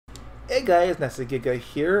Hey guys, Nessie Giga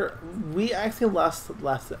here. We actually lost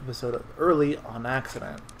last episode early on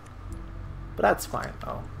accident. But that's fine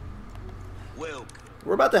though. Well,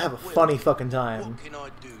 We're about to have a funny fucking time. what can I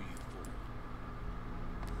do you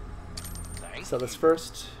for? Thank So let's you.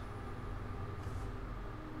 first...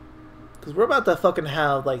 Because we're about to fucking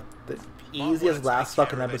have like the Might wanna easiest take last care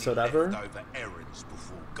fucking of any episode ever. leftover errands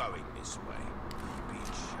before going this way. Be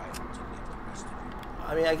ashamed to live the rest of your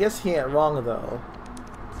I mean, I guess he ain't wrong though.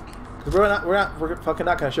 Because we're fucking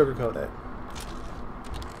not gonna sugarcoat it.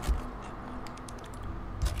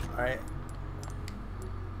 Alright.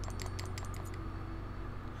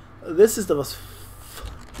 This is the most...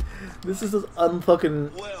 This is the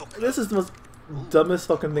unfucking... This is the most dumbest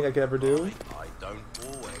fucking thing I could ever do. I don't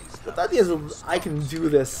always But the idea is I can do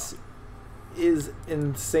this is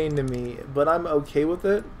insane to me, but I'm okay with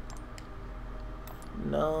it.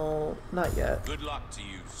 No, not yet. Good luck to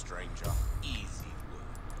you, stranger. Easy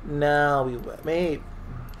work. Now we will. Mate.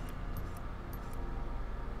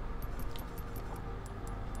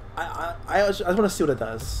 I just want to see what it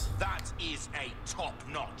does. That is a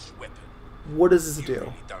top-notch weapon. What does this You do?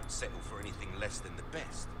 really don't settle for anything less than the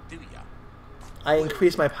best, do ya? I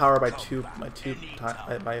increase my power by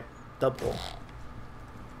by double.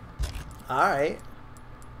 Alright.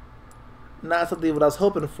 Not something what I was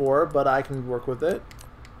hoping for, but I can work with it.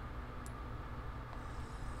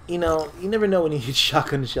 You know, you never know when you hit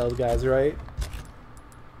shotgun shells, guys, right?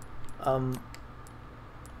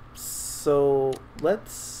 So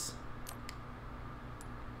let's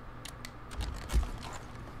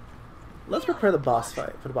prepare the boss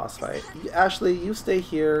fight for the boss fight. Ashley, you stay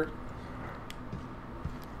here.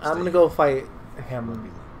 I'm gonna go fight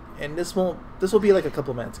him, and this will be like a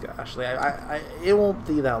couple minutes ago. Actually, it won't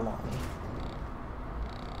be that long.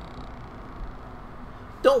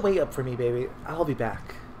 Don't wait up for me, baby. I'll be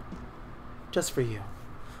back, just for you.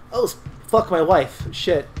 Oh, fuck my wife.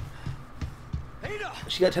 Shit.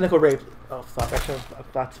 She got tentacle raped. Oh fuck! That's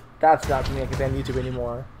not something I can say on YouTube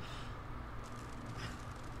anymore.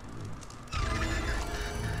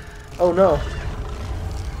 Oh no!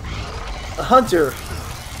 A hunter.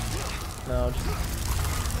 No,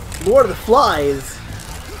 just... Lord of the Flies!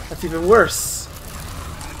 That's even worse.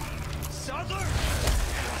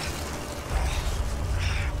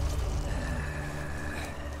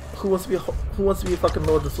 Who wants to be a fucking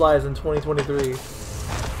Lord of the Flies in 2023?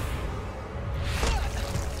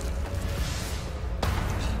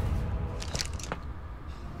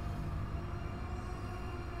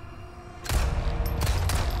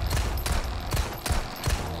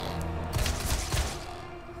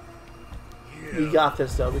 We got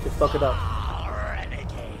this though, we can fuck it up.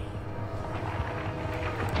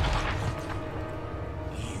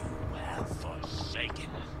 You have forsaken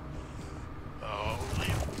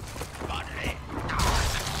only body.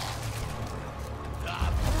 The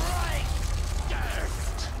bright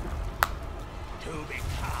thirst to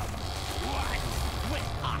become one with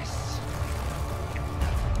us.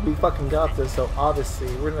 We fucking got this, so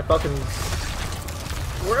obviously we're gonna fucking...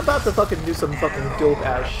 We're about to fucking do some fucking dope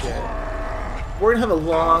ass shit. We're gonna have a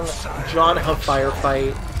long, drawn-out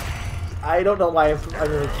firefight. I don't know why I'm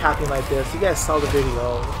really capping like this. You guys saw the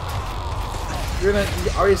video. You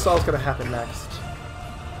already saw what's gonna happen next.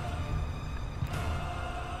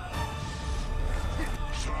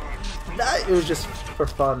 That it was just for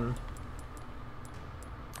fun.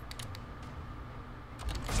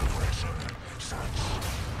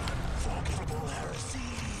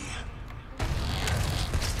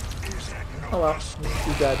 Oh well,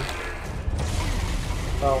 he's dead.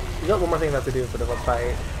 Well, we got one more thing we have to do for the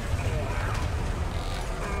fight.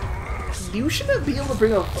 You shouldn't be able to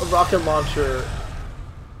bring a rocket launcher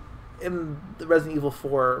in the Resident Evil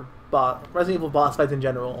 4 Resident Evil boss fights in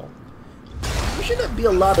general. You shouldn't be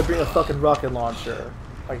allowed to bring a fucking rocket launcher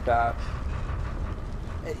like that.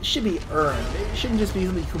 It should be earned. It shouldn't just be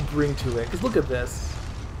something you can bring to it. Because look at this.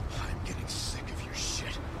 I'm getting sick of your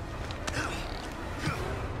shit.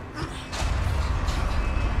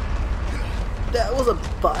 That was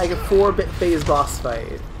like a 4-bit phase boss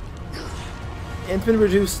fight. And it's been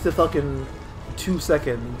reduced to fucking 2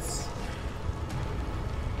 seconds.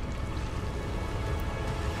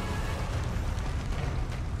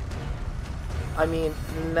 I mean,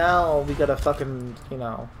 now we gotta fucking, you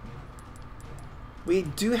know... We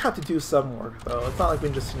do have to do some work, though. It's not like we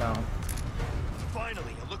can just, you know...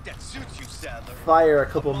 Finally, a look that suits you, Sadler. Fire a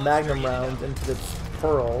couple magnum rounds into the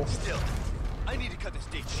pearl. Still, I need to cut this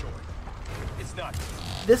date short. It's not.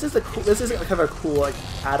 This is kind of a cool like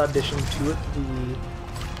add addition to it.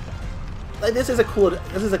 This is a cool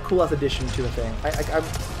ass addition to the thing. I'm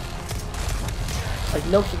like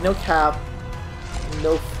no cap,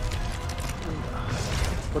 no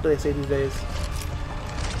What do they say these days?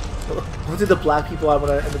 What do the black people I want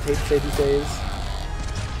to imitate say these days?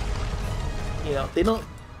 You know, they don't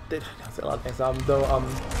say a lot of things.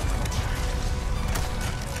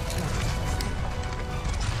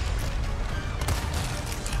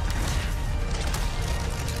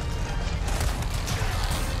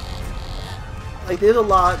 Like, there's a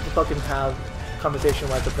lot to fucking have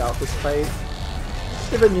conversation-wise about this fight.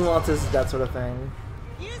 Different nuances, that sort of thing.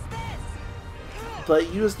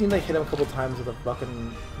 But you just need to hit him a couple times with a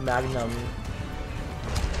fucking magnum,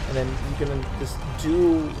 and then you can just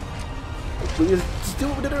do what we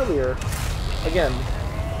did earlier again.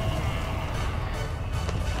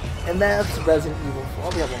 And that's Resident Evil 4. Oh,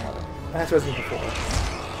 we have one more. That's Resident Evil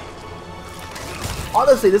 4.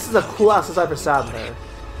 Honestly, this is a cool ass design for Sadler.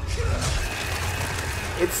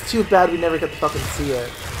 It's too bad we never get to fucking see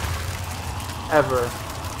it. Ever.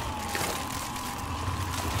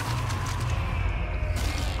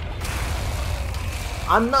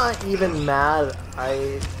 I'm not even mad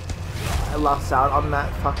I lost out on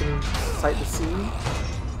that fucking sight to see.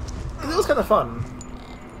 It was kind of fun.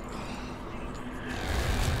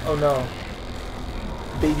 Oh no.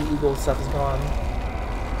 Baby Eagle stuff is gone.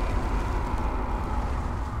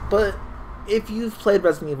 But if you've played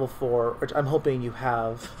Resident Evil 4, which I'm hoping you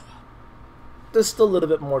have, there's still a little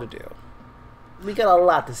bit more to do. We got a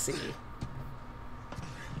lot to see.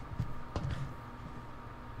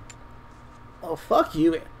 Oh, fuck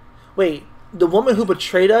you. Wait, the woman who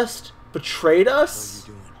betrayed us? Betrayed us? What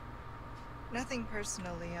are you doing? Nothing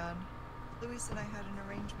personal, Leon. Luis and I had an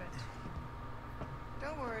arrangement.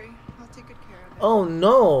 Don't worry, I'll take good care of it. Oh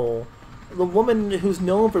no. The woman who's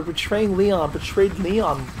known for betraying Leon betrayed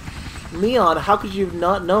Leon. Leon, how could you have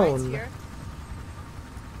not known? Here.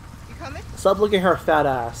 You coming? Stop looking at her fat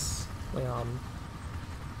ass, Leon.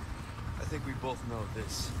 I think we both know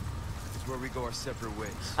this is where we go our separate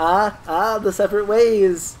ways. The separate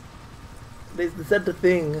ways. They said the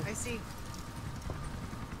thing. I see.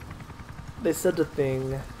 They said the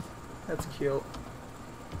thing. That's cute.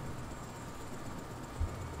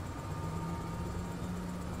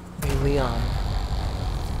 Hey, Leon.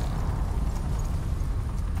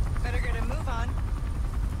 Better get a move on.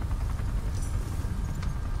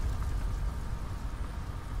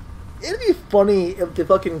 It'd be funny if the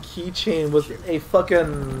fucking keychain was a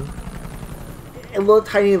fucking... a little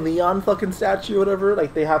tiny Leon fucking statue or whatever,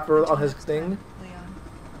 like they have for on his thing. Leon.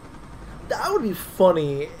 That would be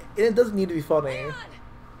funny. And it doesn't need to be funny. Leon!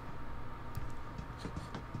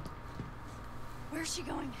 Where's she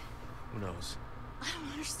going? Who knows? I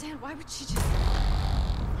don't understand. Why would she just...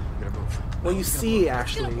 We gotta move. Well, you see,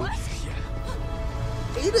 Ashley, What?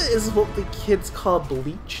 Ada is what the kids call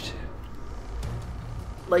bleached.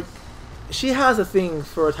 Like, she has a thing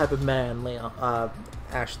for a type of man, Leon,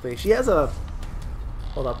 Ashley. She has a...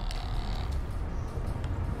 Hold up.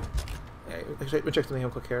 Hey, let me check something real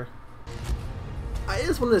quick here. I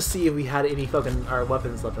just wanted to see if we had any fucking our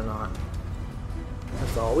weapons left or not.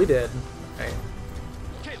 That's all we did. Okay.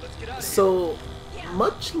 Okay, let's get out of So,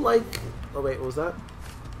 much like... Oh wait, what was that?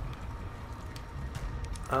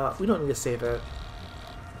 We don't need to save it.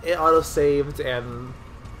 It auto-saved, and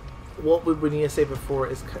what we would need to save before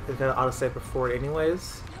is gonna auto-save before it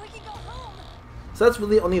anyways. Now we can go home. So that's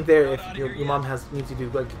really only there if your mom needs to do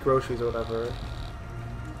like groceries or whatever.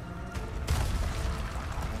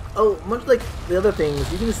 Oh, much like the other things,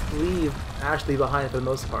 you can just leave Ashley behind for the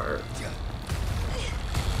most part.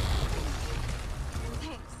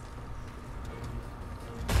 Thanks.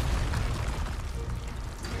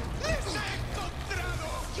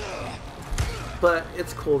 But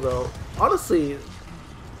it's cool though. Honestly,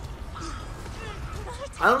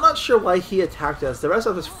 I'm not sure why he attacked us. The rest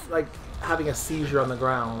of us like having a seizure on the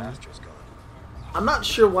ground. Master's gone. I'm not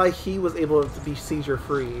sure why he was able to be seizure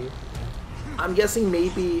free. I'm guessing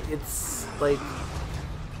maybe it's like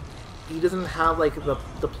he doesn't have like the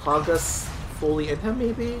plagas fully in him,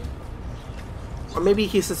 maybe, or maybe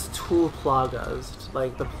he's just too plagas.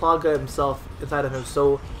 Like the plaga himself inside of him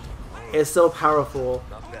is so powerful.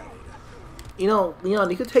 Not bad. You know,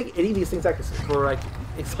 Leon, you could take any of these things like for like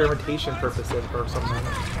experimentation purposes or something.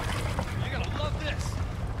 You gotta love this.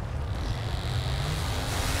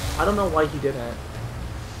 I don't know why he didn't.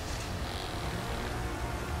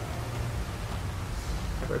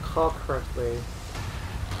 If I recall correctly,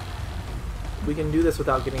 we can do this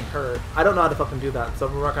without getting hurt. I don't know how to fucking do that, so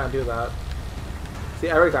we're not gonna do that.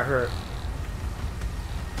 See, I already got hurt.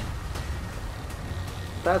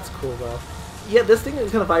 That's cool though. Yeah, this thing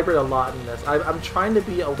is gonna vibrate a lot in this. I'm trying to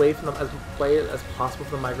be away from as quiet as possible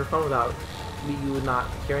from the microphone without you not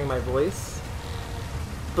hearing my voice.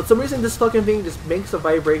 But for some reason this fucking thing just makes a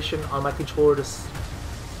vibration on my controller just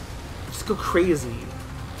just go crazy.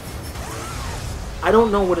 I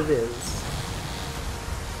don't know what it is.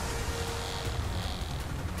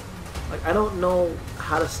 Like, I don't know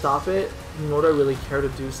how to stop it, nor do I really care to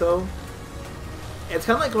do so. It's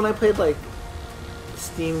kind of like when I played, like,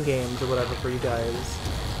 Steam games or whatever for you guys.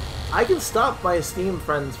 I can stop my Steam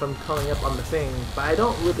friends from coming up on the thing, but I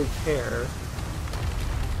don't really care.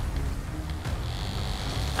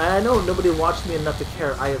 And I know nobody watched me enough to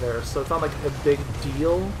care either, so it's not like a big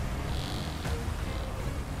deal.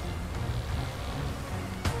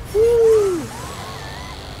 Woo!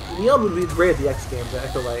 Leon would be great at the X Games, I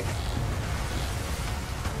feel like.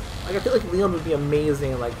 Like, I feel like Leon would be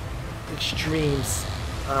amazing, like, extremes,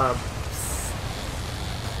 a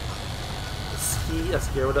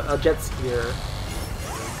jet skier.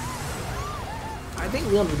 I think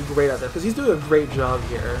Leon would be great at that, because he's doing a great job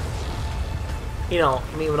here. You know,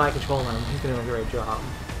 I mean, when I control him, he's doing a great job.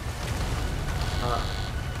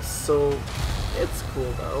 So, it's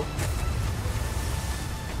cool, though.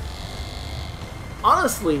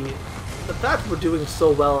 Honestly, the fact that we're doing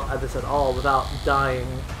so well at this at all without dying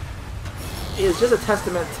is just a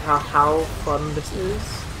testament to how fun this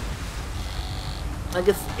is. Like,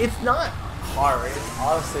 it's not hard. It's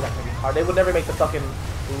honestly not gonna be hard. They would never make the fucking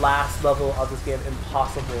last level of this game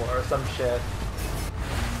impossible or some shit.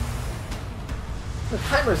 The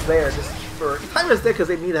timer's there just for... The timer's there because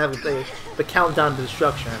they need to have the countdown to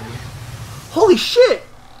destruction. Holy shit!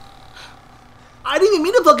 I didn't even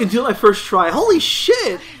mean to fucking do it my first try. Holy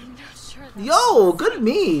shit! I'm not sure Yo, good at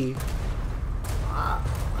me!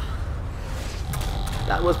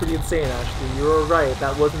 That was pretty insane, actually. You were right.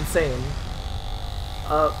 That was insane.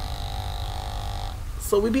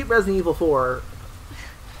 So we beat Resident Evil 4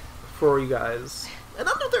 for you guys. And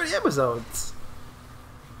under 30 episodes.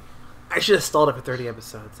 I should have stalled it for 30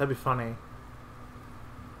 episodes. That'd be funny.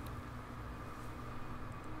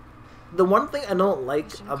 The one thing I don't like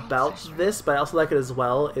about this, but I also like it as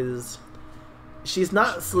well, is she's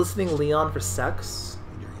not soliciting Leon for sex.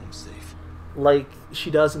 When you're home safe. Like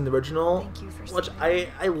she does in the original, Thank you for which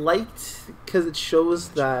saying I liked because it shows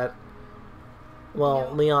that, well, You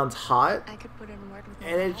know, Leon's hot, I could put in a word with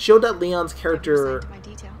and it showed that Leon's character my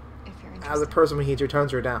detail, if you're as a interested. person when he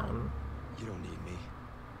turns her down. You don't need me.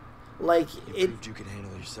 Like, You it proved you could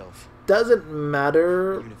handle yourself. doesn't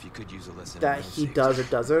matter Even if you could use a lesson in that real he safety. does or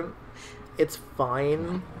doesn't. It's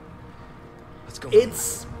fine. Let's go.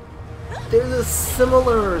 It's... There's a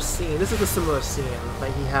similar scene. This is a similar scene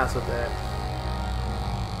like he has with it.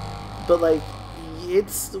 But, like,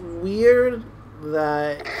 it's weird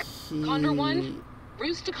that he... Condor 1?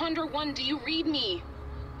 Roost to Condor 1, do you read me?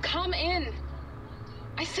 Come in.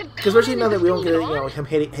 I said come. Because especially now Is that we this don't get, thing you know, on? him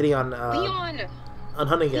hitting on Leon!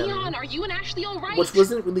 Hunnigan. Leon, are you and Ashley alright? Which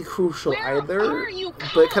wasn't really crucial Where either. are you?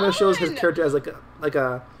 But it kind of Come shows his on! character as like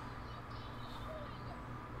a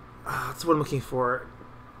that's what I'm looking for.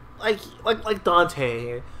 Like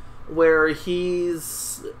Dante, where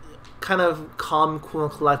he's kind of calm, cool,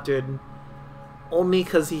 and collected only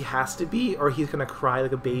because he has to be, or he's gonna cry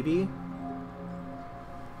like a baby.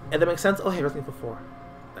 And that makes sense? Oh, hey, Resident Evil 4.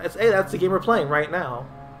 That's the game we're playing right now.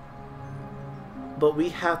 But we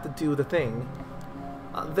have to do the thing.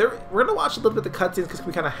 We're gonna watch a little bit of the cutscenes because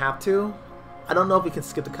we kind of have to. I don't know if we can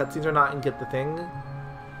skip the cutscenes or not and get the thing.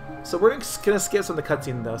 So we're gonna skip some of the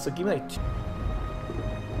cutscene though. So give me like 2.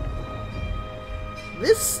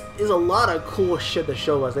 This is a lot of cool shit to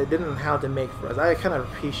show us they didn't have to make for us. I kind of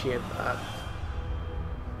appreciate that.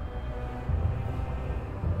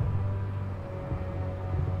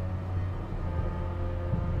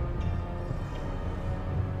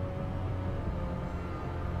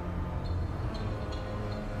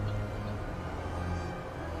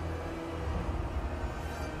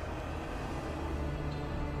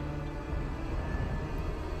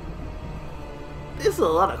 This is a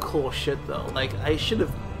lot of cool shit though. Like, I should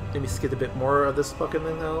have maybe skipped a bit more of this fucking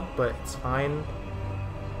thing though, but it's fine.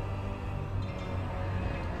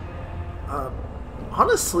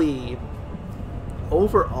 Honestly,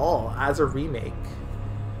 overall, as a remake,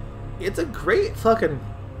 it's a great fucking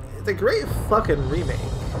remake.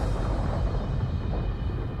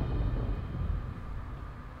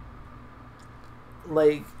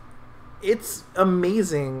 Like, it's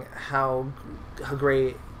amazing how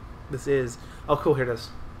great this is. Oh, cool, here it is.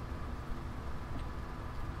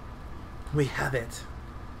 We have it.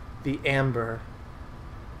 The Amber.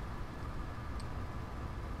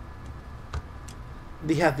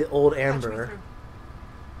 We have the old Amber.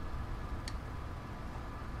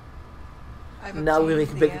 Now we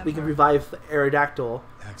can revive Aerodactyl.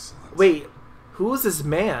 Excellent. Wait, who is this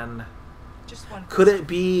man? Just one. Could it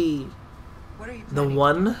be What are you the planning to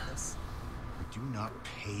one? do with this? Do not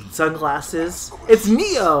pay sunglasses. It's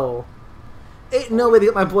Neo! Ain't no way to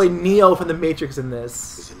get my boy Neo from the Matrix in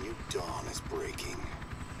this. A new dawn is breaking.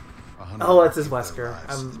 Oh, that's his Wesker.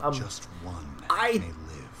 Just one I may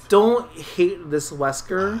live. don't hate this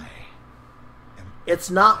Wesker. It's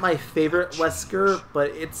not my favorite Wesker,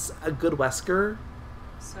 but it's a good Wesker.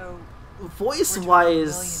 So,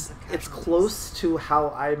 Voice-wise, it's casualties. close to how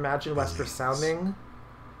I imagine Wesker sounding.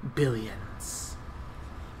 Billions.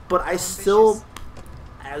 But I still,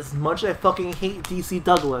 as much as I fucking hate DC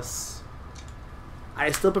Douglas,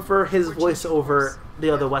 I still prefer his voice over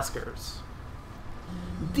the other Weskers.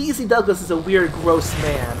 DC Douglas is a weird, gross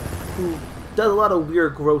man who does a lot of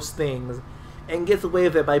weird, gross things and gets away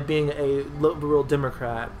with it by being a liberal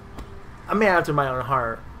Democrat. A man after my own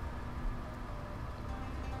heart.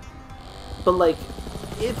 But, like,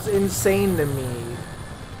 it's insane to me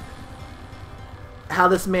how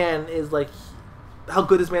this man is, like, how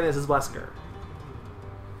good this man is as Wesker.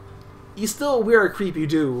 He's still a weird, creepy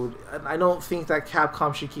dude, and I don't think that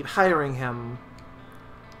Capcom should keep hiring him.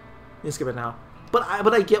 Let me skip it now. But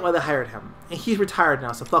I get why they hired him. And he's retired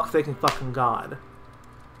now, so fucking God.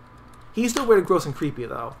 He's still weird, gross, and creepy,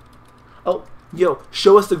 though. Oh, yo,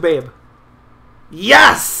 show us the babe.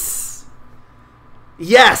 Yes!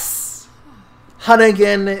 Yes!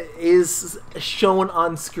 Hunnigan is shown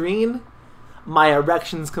on screen. My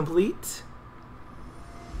erection's complete.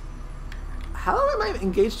 How am I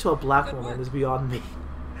engaged to a black woman is beyond me.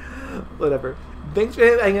 Whatever. Thanks for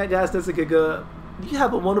hanging out, guys. That's a good go. You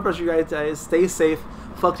have a wonderful rest of your guys. Stay safe.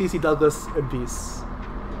 Fuck DC Douglas and peace.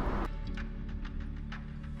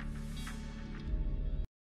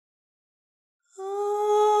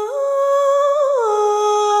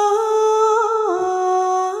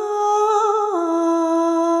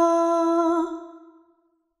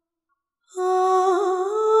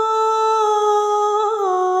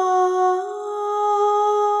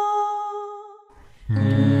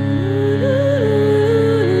 Mm-hmm.